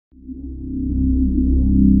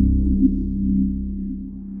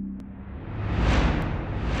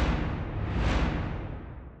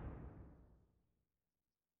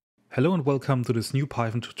Hello and welcome to this new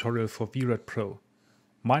Python tutorial for VRED Pro.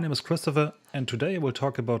 My name is Christopher and today I will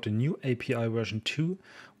talk about the new API version 2,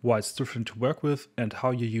 why it's different to work with and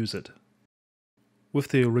how you use it. With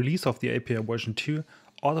the release of the API version 2,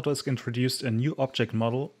 Autodesk introduced a new object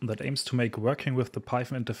model that aims to make working with the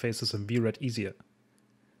Python interfaces in VRED easier.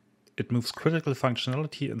 It moves critical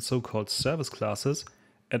functionality in so-called service classes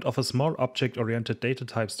and offers more object-oriented data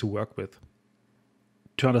types to work with.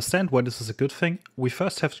 To understand why this is a good thing, we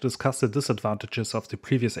first have to discuss the disadvantages of the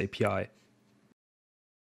previous API.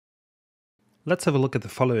 Let's have a look at the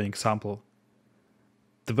following example.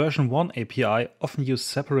 The version 1 API often uses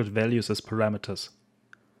separate values as parameters.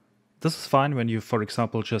 This is fine when you, for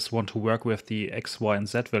example, just want to work with the x, y, and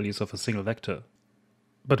z values of a single vector.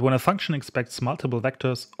 But when a function expects multiple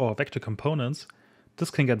vectors or vector components,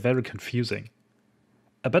 this can get very confusing.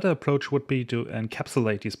 A better approach would be to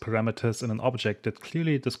encapsulate these parameters in an object that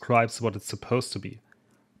clearly describes what it's supposed to be,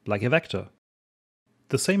 like a vector.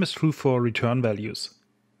 The same is true for return values.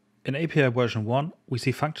 In API version 1, we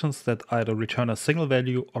see functions that either return a single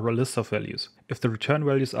value or a list of values, if the return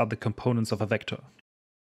values are the components of a vector.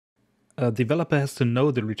 A developer has to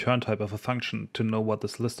know the return type of a function to know what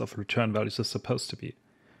this list of return values is supposed to be.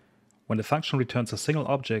 When the function returns a single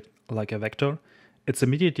object, like a vector, it's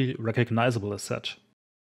immediately recognizable as such.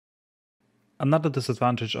 Another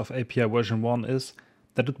disadvantage of API version 1 is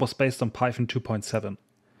that it was based on Python 2.7.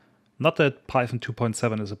 Not that Python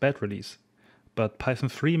 2.7 is a bad release, but Python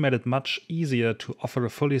 3 made it much easier to offer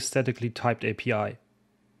a fully statically typed API.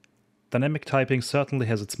 Dynamic typing certainly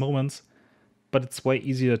has its moments, but it's way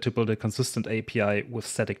easier to build a consistent API with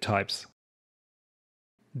static types.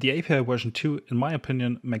 The API version 2, in my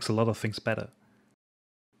opinion, makes a lot of things better.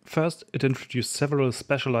 First, it introduced several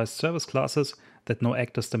specialized service classes that now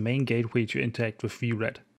act as the main gateway to interact with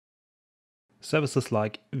VRED. Services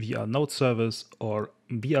like VR Node Service or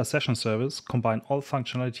VR Session Service combine all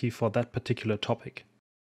functionality for that particular topic.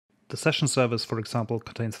 The Session Service, for example,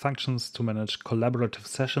 contains functions to manage collaborative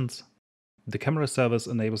sessions. The Camera Service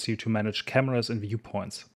enables you to manage cameras and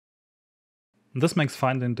viewpoints. This makes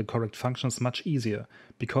finding the correct functions much easier,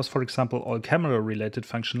 because for example all camera-related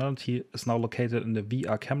functionality is now located in the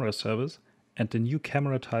VR Camera Service and the new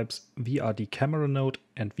camera types VRD Camera Node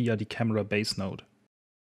and VRD Camera Base Node.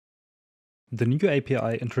 The new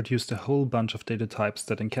API introduced a whole bunch of data types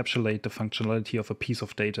that encapsulate the functionality of a piece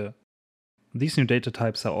of data. These new data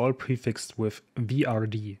types are all prefixed with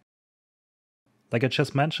VRD. Like I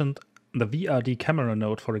just mentioned, the VRD camera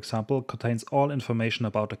node, for example, contains all information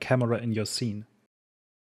about a camera in your scene.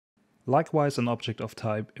 Likewise, an object of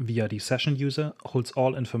type VRD session user holds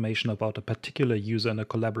all information about a particular user in a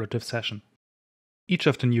collaborative session. Each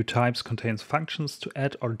of the new types contains functions to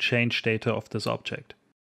add or change data of this object.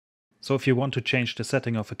 So if you want to change the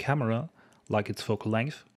setting of a camera, like its focal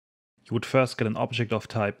length, you would first get an object of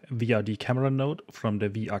type VRD camera node from the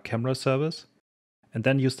VR camera service, and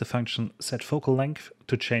then use the function setFocalLength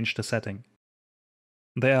to change the setting.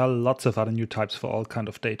 There are lots of other new types for all kind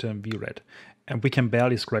of data in VRED, and we can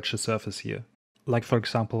barely scratch the surface here. Like for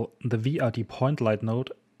example, the VRD PointLight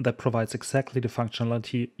node that provides exactly the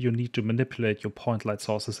functionality you need to manipulate your point light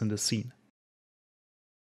sources in the scene.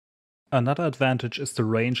 Another advantage is the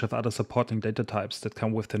range of other supporting data types that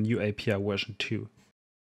come with the new API version 2.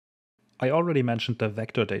 I already mentioned the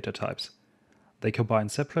vector data types. They combine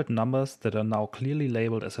separate numbers that are now clearly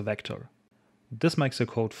labeled as a vector. This makes the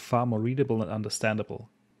code far more readable and understandable.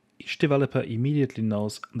 Each developer immediately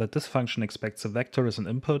knows that this function expects a vector as an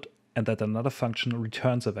input and that another function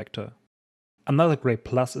returns a vector. Another great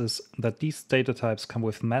plus is that these data types come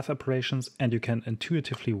with math operations and you can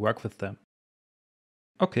intuitively work with them.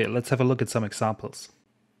 Okay, let's have a look at some examples.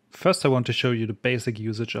 First I want to show you the basic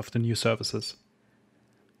usage of the new services.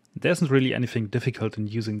 There isn't really anything difficult in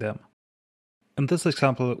using them. In this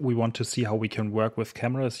example, we want to see how we can work with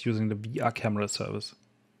cameras using the VR camera service.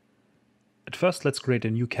 At first, let's create a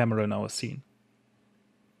new camera in our scene.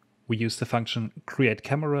 We use the function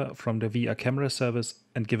createCamera from the VR camera service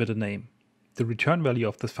and give it a name. The return value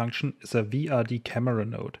of this function is a VRD camera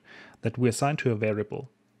node that we assign to a variable.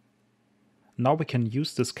 Now we can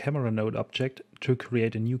use this camera node object to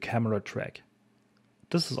create a new camera track.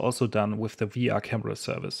 This is also done with the VR camera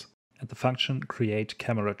service and the function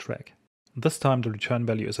createCameraTrack. This time the return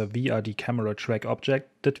value is a VRD camera track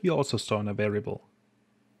object that we also store in a variable.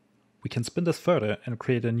 We can spin this further and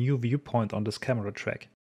create a new viewpoint on this camera track.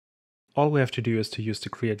 All we have to do is to use the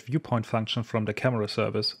createViewPoint function from the camera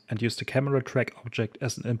service and use the camera track object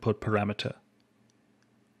as an input parameter.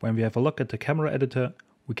 When we have a look at the camera editor,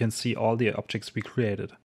 we can see all the objects we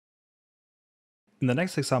created. In the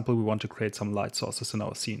next example, we want to create some light sources in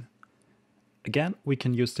our scene. Again, we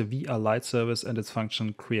can use the VRED service and its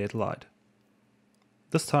function createLight.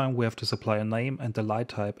 This time we have to supply a name and the light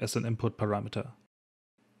type as an input parameter.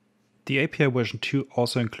 The API version 2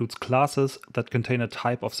 also includes classes that contain a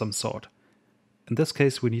type of some sort. In this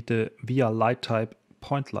case, we need the VRLight type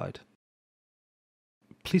pointLight.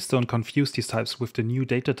 Please don't confuse these types with the new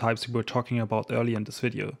data types we were talking about earlier in this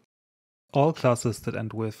video. All classes that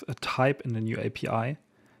end with a type in the new API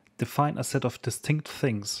define a set of distinct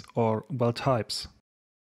things, or, well, types.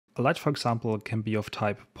 A light, for example, can be of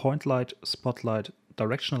type pointLight, spotlight,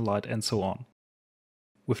 directional light, and so on.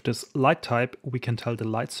 With this light type, we can tell the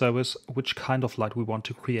light service which kind of light we want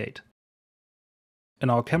to create. In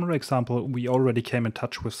our camera example, we already came in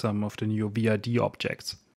touch with some of the new VRD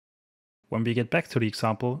objects. When we get back to the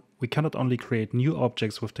example, we can not only create new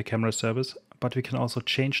objects with the camera service, but we can also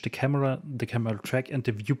change the camera track, and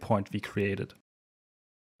the viewpoint we created.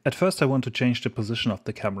 At first I want to change the position of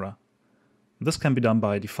the camera. This can be done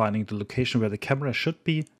by defining the location where the camera should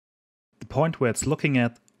be, the point where it's looking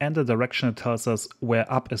at, and the direction it tells us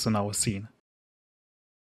where up is in our scene.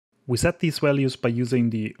 We set these values by using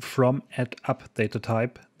the from@up data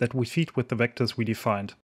type that we feed with the vectors we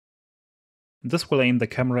defined. This will aim the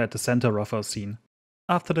camera at the center of our scene.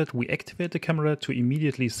 After that, we activate the camera to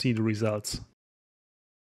immediately see the results.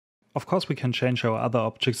 Of course, we can change our other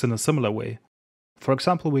objects in a similar way. For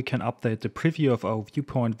example, we can update the preview of our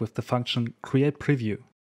viewpoint with the function createPreview.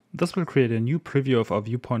 This will create a new preview of our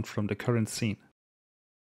viewpoint from the current scene.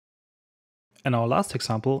 In our last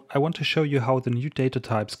example, I want to show you how the new data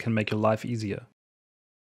types can make your life easier.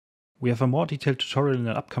 We have a more detailed tutorial in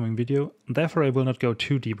an upcoming video, therefore I will not go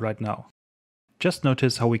too deep right now. Just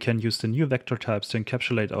notice how we can use the new vector types to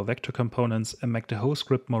encapsulate our vector components and make the whole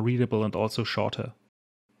script more readable and also shorter.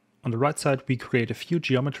 On the right side, we create a few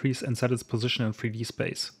geometries and set its position in 3D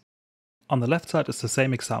space. On the left side is the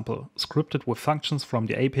same example, scripted with functions from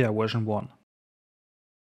the API version 1.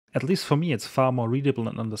 At least for me, it's far more readable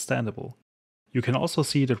and understandable. You can also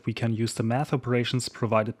see that we can use the math operations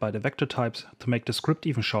provided by the vector types to make the script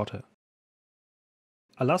even shorter.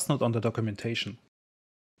 A last note on the documentation.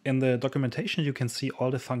 In the documentation you can see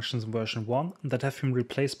all the functions in version 1 that have been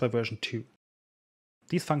replaced by version 2.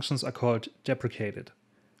 These functions are called deprecated,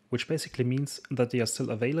 which basically means that they are still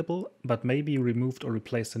available but may be removed or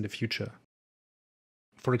replaced in the future.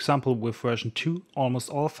 For example, with version 2, almost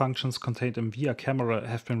all functions contained in VRCamera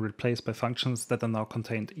have been replaced by functions that are now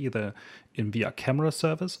contained either in VRCamera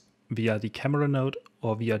service, via the camera node,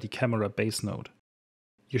 or via the camera base node.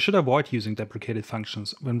 You should avoid using deprecated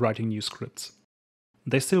functions when writing new scripts.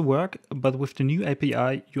 They still work, but with the new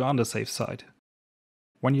API you are on the safe side.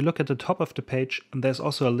 When you look at the top of the page, there's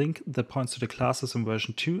also a link that points to the classes in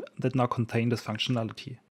version 2 that now contain this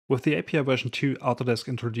functionality. With the API version 2, Autodesk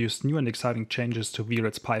introduced new and exciting changes to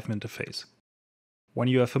VRED's Python interface. When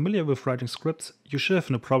you are familiar with writing scripts, you should have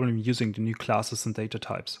no problem using the new classes and data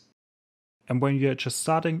types. And when you are just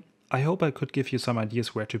starting, I hope I could give you some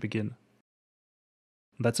ideas where to begin.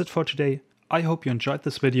 That's it for today. I hope you enjoyed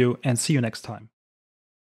this video and see you next time.